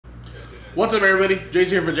What's up, everybody?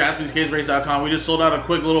 Jason here for JaspysCaseBreaks.com. We just sold out a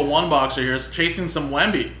quick little one boxer here. It's chasing some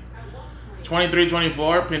Wemby.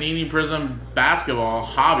 23-24 Panini Prizm Basketball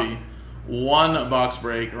Hobby. One box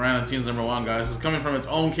break. Random teams #1, guys. It's coming from its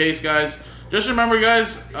own case, guys. Just remember,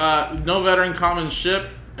 guys, no veteran common ship.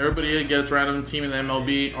 Everybody gets random team in the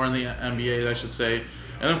MLB, or in the NBA, I should say.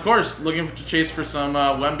 And of course, looking to chase for some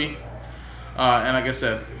Wemby. And like I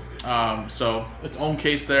said, so its own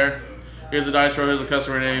case there. Here's the dice roll. Here's the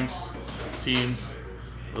customer names, teams.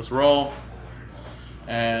 Let's roll.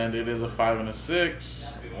 And it is a 5 and a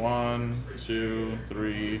 6. 1, 2,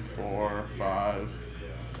 3, 4, 5,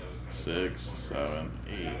 6, 7,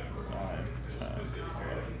 8, 9, 10,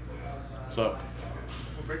 11. What's up?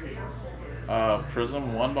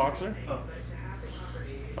 Prizm one boxer.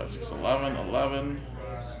 5, 6, 11, 11.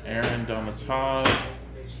 Aaron down to Todd.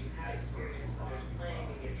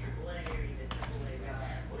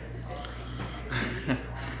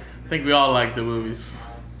 I think we all like the movies.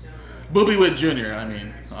 Booby with Junior, I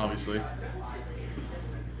mean, obviously.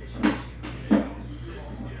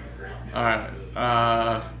 Alright.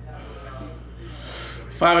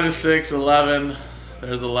 5 and a 6, 11.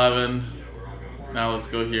 There's 11. Now let's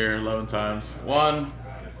go here 11 times. 1,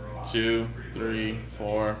 2, 3,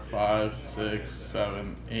 4, 5, 6,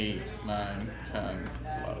 7, 8, 9, 10,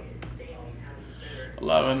 11.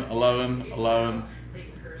 11, 11, 11.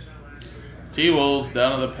 T-Wolves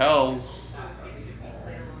down to the Pels.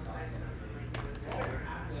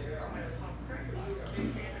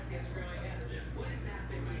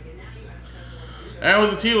 Aaron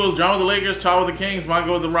with the T-Wolves, John with the Lakers, Todd with the Kings,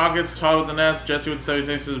 Michael with the Rockets, Todd with the Nets, Jesse with the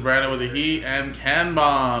 76ers, Brandon with the Heat, and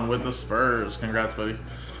Kanban with the Spurs. Congrats, buddy.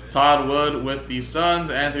 Todd Wood with the Suns,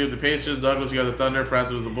 Anthony with the Pacers, Douglas, you got the Thunder,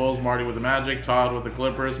 Francis with the Bulls, Marty with the Magic, Todd with the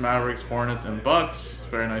Clippers, Mavericks, Hornets, and Bucks.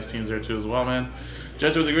 Very nice teams there too as well, man.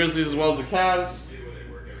 Jesse with the Grizzlies as well as the Cavs.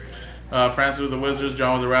 Francis with the Wizards,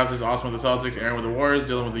 John with the Raptors, Austin with the Celtics, Aaron with the Warriors,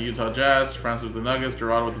 Dylan with the Utah Jazz, Francis with the Nuggets,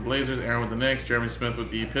 Gerard with the Blazers, Aaron with the Knicks, Jeremy Smith with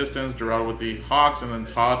the Pistons, Gerard with the Hawks, and then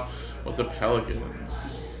Todd with the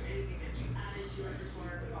Pelicans.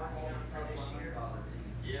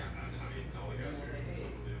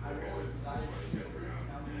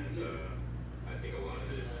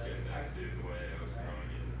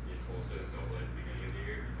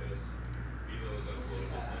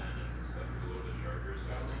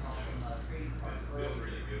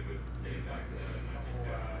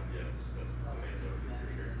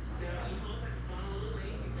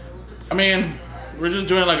 I mean, we're just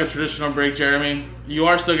doing like a traditional break, Jeremy. You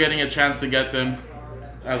are still getting a chance to get them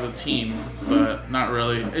as a team, but not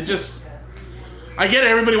really. It just, I get it,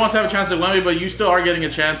 everybody wants to have a chance at Wemby, but you still are getting a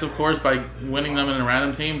chance, of course, by winning them in a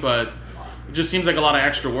random team, but it just seems like a lot of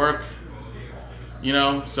extra work, you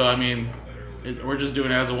know? So, I mean, we're just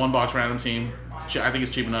doing it as a one-box random team. I think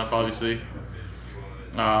it's cheap enough, obviously.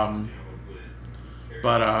 But,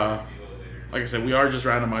 like I said, we are just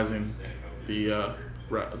randomizing the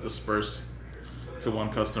Spurs to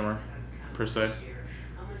one customer per se.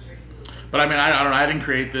 But I mean, I don't know. I didn't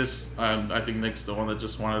create this. I think Nick's the one that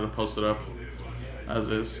just wanted to post it up as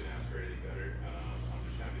is.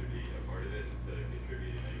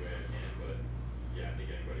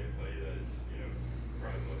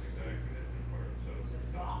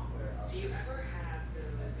 Do you ever have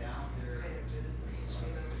those kind of just pinch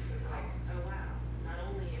me moments of like, oh wow, not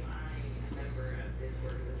only am I a member of this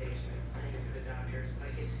organization and playing for the Dodgers,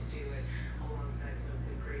 but I get to do it alongside some of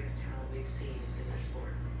the greatest talent we've seen in this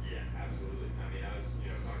sport? Yeah, absolutely. I mean, I was,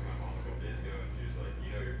 talking to my mom a couple days ago, and she was like,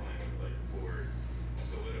 you're playing with like 4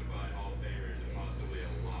 solidified Hall of Famers and possibly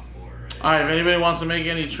a lot more, right? All right, if anybody wants to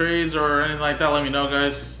make any trades or anything like that, let me know,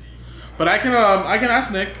 guys. But I can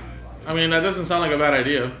ask Nick. I mean, that doesn't sound like a bad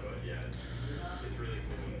idea.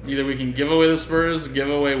 Either we can give away the Spurs, give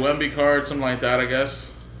away Wemby cards, something like that, I guess.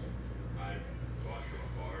 I watched from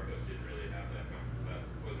afar, but didn't really have that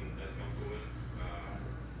wasn't as comfortable with.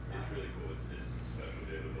 It's really cool. It's a special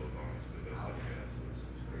day to build on with those type of guys.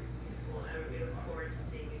 It's great. Well, we look forward to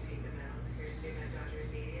seeing you take them out here soon at Dodger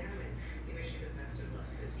Stadium, and we wish you the best of luck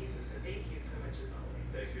this season. So thank you so much as always.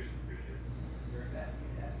 Thanks, Kirsten. Appreciate it.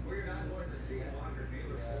 We're not going to see Walker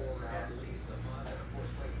Buehler for at least a month, and of course,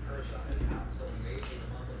 Clayton Kershaw is out until maybe the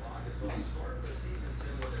month of August. So I'll start the season,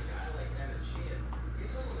 Tim, with a guy like Emmett Sheehan.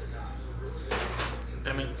 He's someone the Dodgers are really good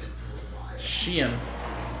at. Emmett Sheehan.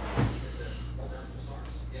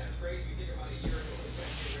 Yeah, it's crazy. You think about a year ago, he's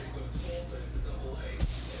ready to go to Tulsa into AA, and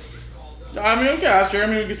he gets called up. I mean, we can ask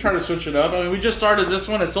Jeremy. We can try to switch it up. I mean, we just started this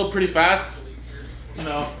one. It sold pretty fast, you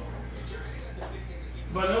know.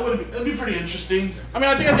 But it'd be pretty interesting. I mean,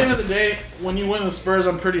 I think at the end of the day, when you win the Spurs,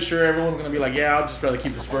 I'm pretty sure everyone's going to be like, yeah, I'll just rather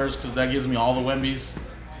keep the Spurs because that gives me all the Wembys.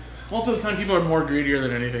 Most of the time, people are more greedier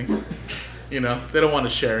than anything. You know, they don't want to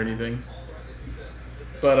share anything.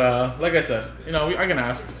 But like I said, you know, I can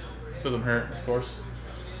ask. Doesn't hurt, of course.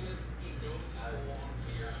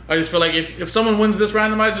 I just feel like if someone wins this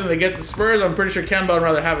randomizer and they get the Spurs, I'm pretty sure Campbell would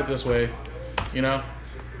rather have it this way. You know.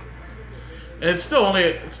 And it's still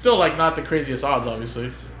like not the craziest odds,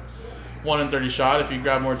 obviously. 1 in 30 shot. If you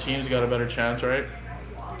grab more teams, you got a better chance, right?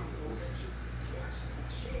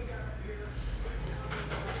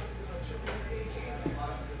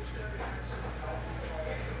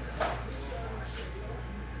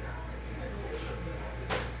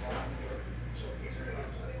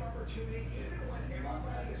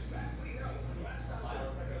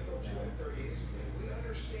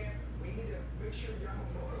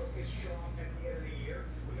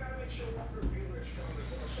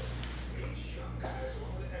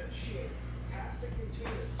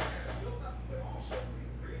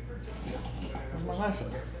 Where's my knife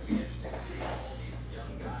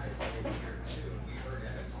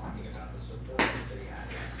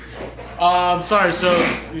at? Sorry, so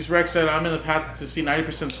Rex said I'm in the path to see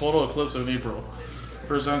 90% total eclipse of April.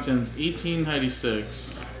 First time since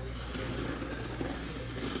 1896.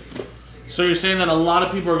 So you're saying that a lot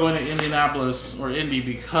of people are going to Indianapolis or Indy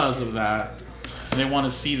because of that. And they want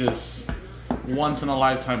to see this once in a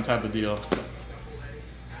lifetime type of deal.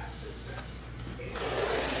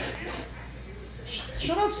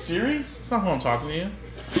 Shut up, Siri. It's not who I'm talking to you.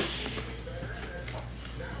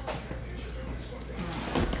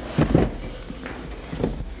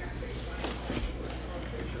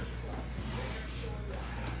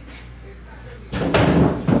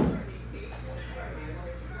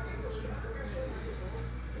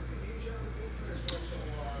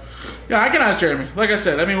 Yeah, I can ask Jeremy. Like I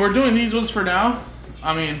said, I mean, we're doing these ones for now.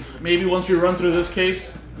 I mean, maybe once we run through this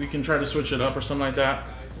case, we can try to switch it up or something like that.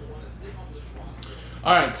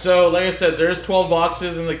 Alright, so like I said, there's 12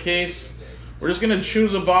 boxes in the case. We're just going to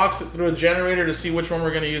choose a box through a generator to see which one we're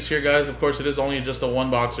going to use here, guys. Of course, it is only just a one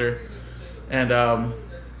boxer. And,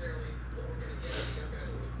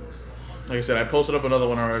 like I said, I posted up another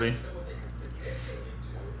one already.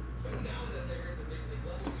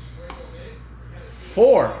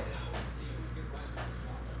 Four.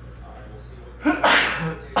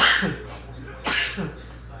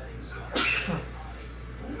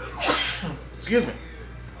 Excuse me.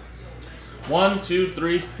 1, 2,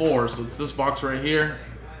 3, 4. So it's this box right here.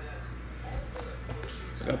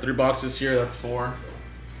 I got 3 boxes here. That's 4.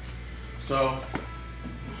 So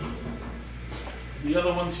the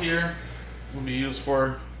other ones here will be used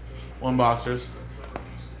for one boxers.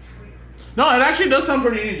 No, it actually does sound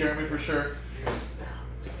pretty neat, Jeremy, for sure.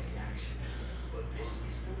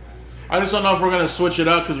 I just don't know if we're going to switch it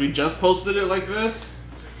up because we just posted it like this.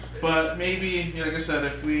 But maybe, like I said,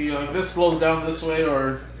 if we if this slows down this way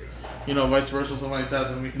or, you know, vice versa, something like that,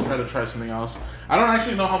 then we can try something else. I don't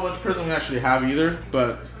actually know how much Prizm we actually have either,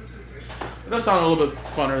 but it does sound a little bit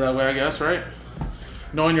funner that way, I guess, right?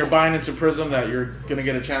 Knowing you're buying into Prizm that you're going to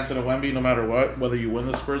get a chance at a Wemby no matter what, whether you win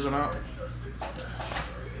the Spurs or not.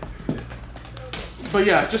 But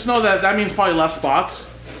yeah, just know that that means probably less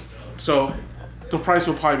spots. So the price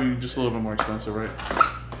will probably be just a little bit more expensive, right?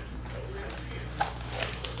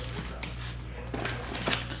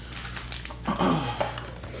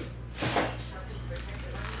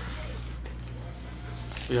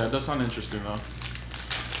 Yeah, it does sound interesting though.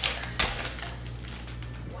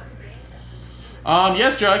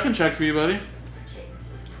 Yes, Joe, I can check for you, buddy.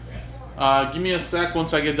 Give me a sec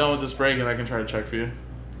once I get done with this break and I can try to check for you.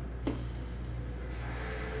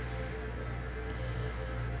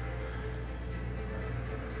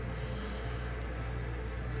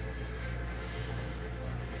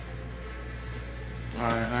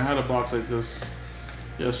 Alright, I had a box like this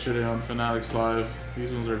yesterday on Fanatics Live.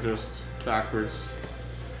 These ones are just backwards.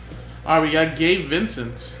 Alright, we got Gabe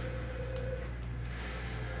Vincent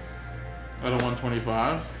at a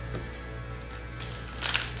 125.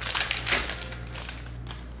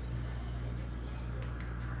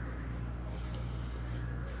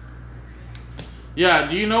 Yeah,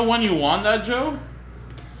 do you know when you won that, Joe?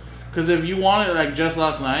 Because if you won it like just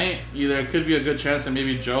last night, either it could be a good chance that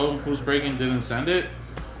maybe Joe, who's breaking, didn't send it.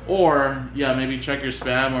 Or, yeah, maybe check your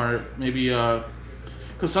spam or maybe,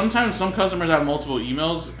 because sometimes some customers have multiple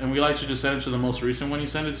emails and we like to just send it to the most recent one you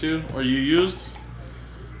send it to or you used.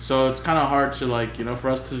 So it's kind of hard to, like, you know, for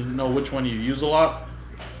us to know which one you use a lot.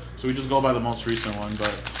 So we just go by the most recent one.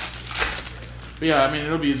 But yeah, I mean,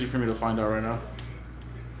 it'll be easy for me to find out right now.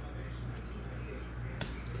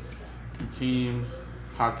 Hakeem,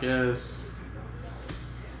 Jaquez,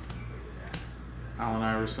 Allen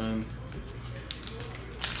Iverson.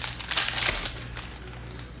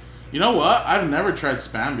 You know what? I've never tried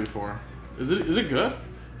spam before. Is it good?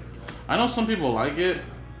 I know some people like it.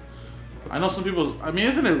 I know some people. I mean,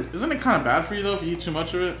 isn't it kind of bad for you though if you eat too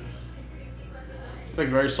much of it? It's like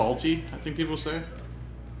very salty, I think people say.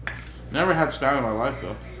 Never had spam in my life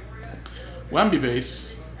though. Wemby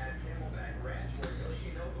base.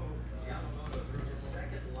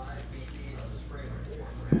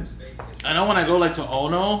 I know when I go like to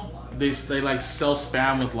Ono, they like sell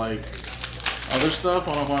spam with like other stuff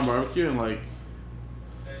on a Hawaiian barbecue, and like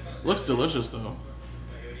looks delicious though.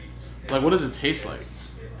 Like, what does it taste like?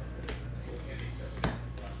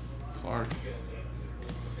 Clark.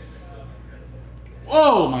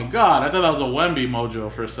 Oh my god, I thought that was a Wemby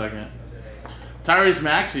mojo for a second. Tyrese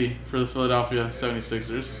Maxey for the Philadelphia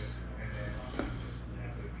 76ers.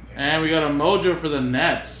 And we got a mojo for the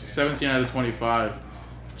Nets, 17 out of 25.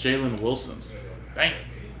 Jalen Wilson. Bang.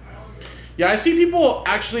 Yeah, I see people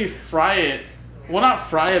actually fry it. Well, not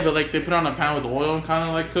fry it, but like they put it on a pan with oil and kind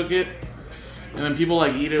of like cook it. And then people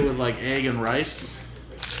like eat it with like egg and rice.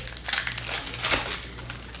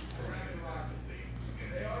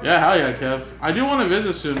 Yeah, hell yeah, Kev. I do want to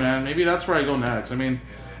visit soon, man. Maybe that's where I go next. I mean,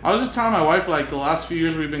 I was just telling my wife, like, the last few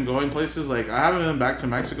years we've been going places, like, I haven't been back to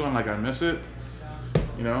Mexico and, like, I miss it.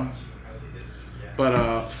 You know? But,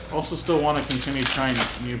 also still want to continue trying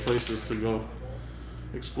new places to go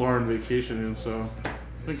explore and vacation in, so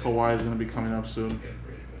I think Hawaii is going to be coming up soon.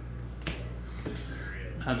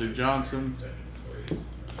 Magic Johnson.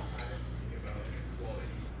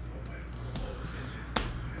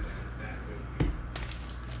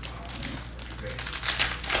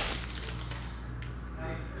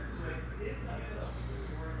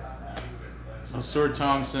 Stuart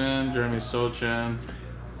Thompson, Jeremy Sochan,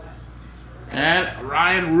 and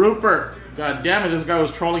Ryan Rupert. God damn it, this guy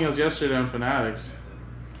was trolling us yesterday on Fanatics.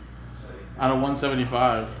 Out of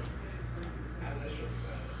 175.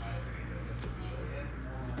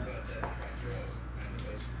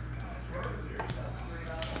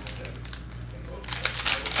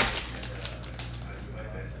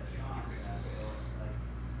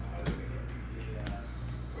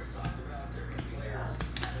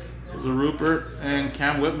 There's a Rupert and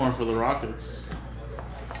Cam Whitmore for the Rockets.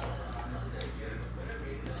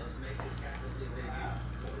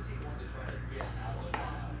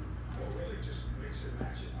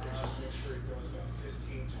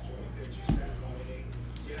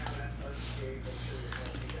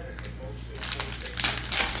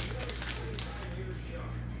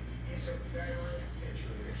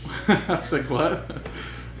 I was like, what? What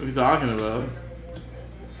are you talking about?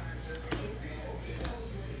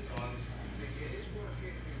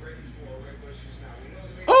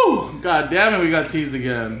 Oh, god damn it, we got teased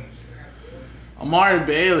again. Amari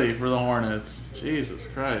Bailey for the Hornets. Jesus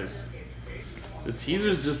Christ. The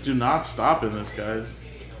teasers just do not stop in this, guys.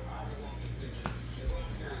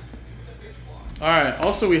 Alright,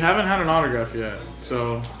 also we haven't had an autograph yet.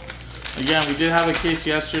 So, again, we did have a case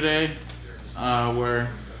yesterday where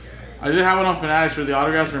I did have it on Fanatics where the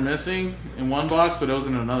autographs were missing in one box, but it was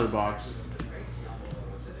in another box.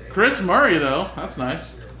 Chris Murray, though. That's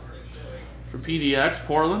nice. For PDX,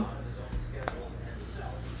 Portland.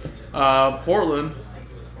 Portland.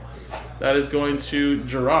 That is going to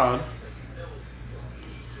Gerard.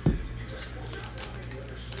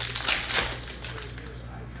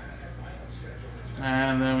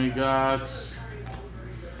 And then we got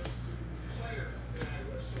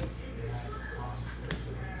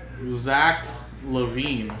Zach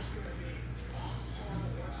LaVine.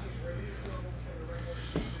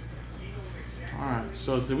 Alright,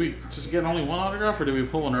 so did we just get only one autograph or did we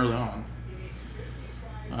pull one early on?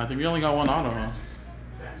 I think we only got one auto, huh?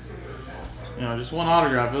 Yeah, just one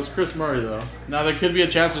autograph. It was Chris Murray, though. Now, there could be a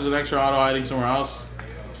chance there's an extra auto hiding somewhere else.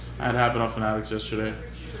 I had happened on Fanatics yesterday.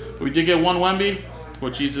 We did get one Wemby,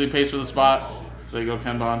 which easily pays for the spot. There you go,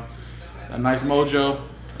 Kenbon. A nice mojo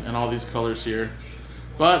and all these colors here.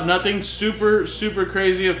 But nothing super, super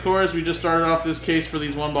crazy, of course. We just started off this case for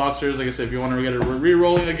these one-boxers. Like I said, if you want to get it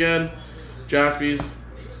re-rolling again, Jaspys,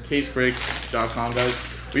 casebreaks.com,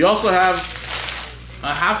 guys. We also have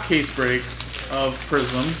a half case breaks of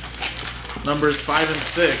Prizm, numbers 5 and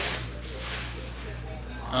 6.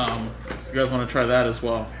 You guys want to try that as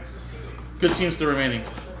well. Good teams still remaining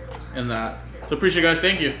in that. So appreciate it, guys.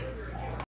 Thank you.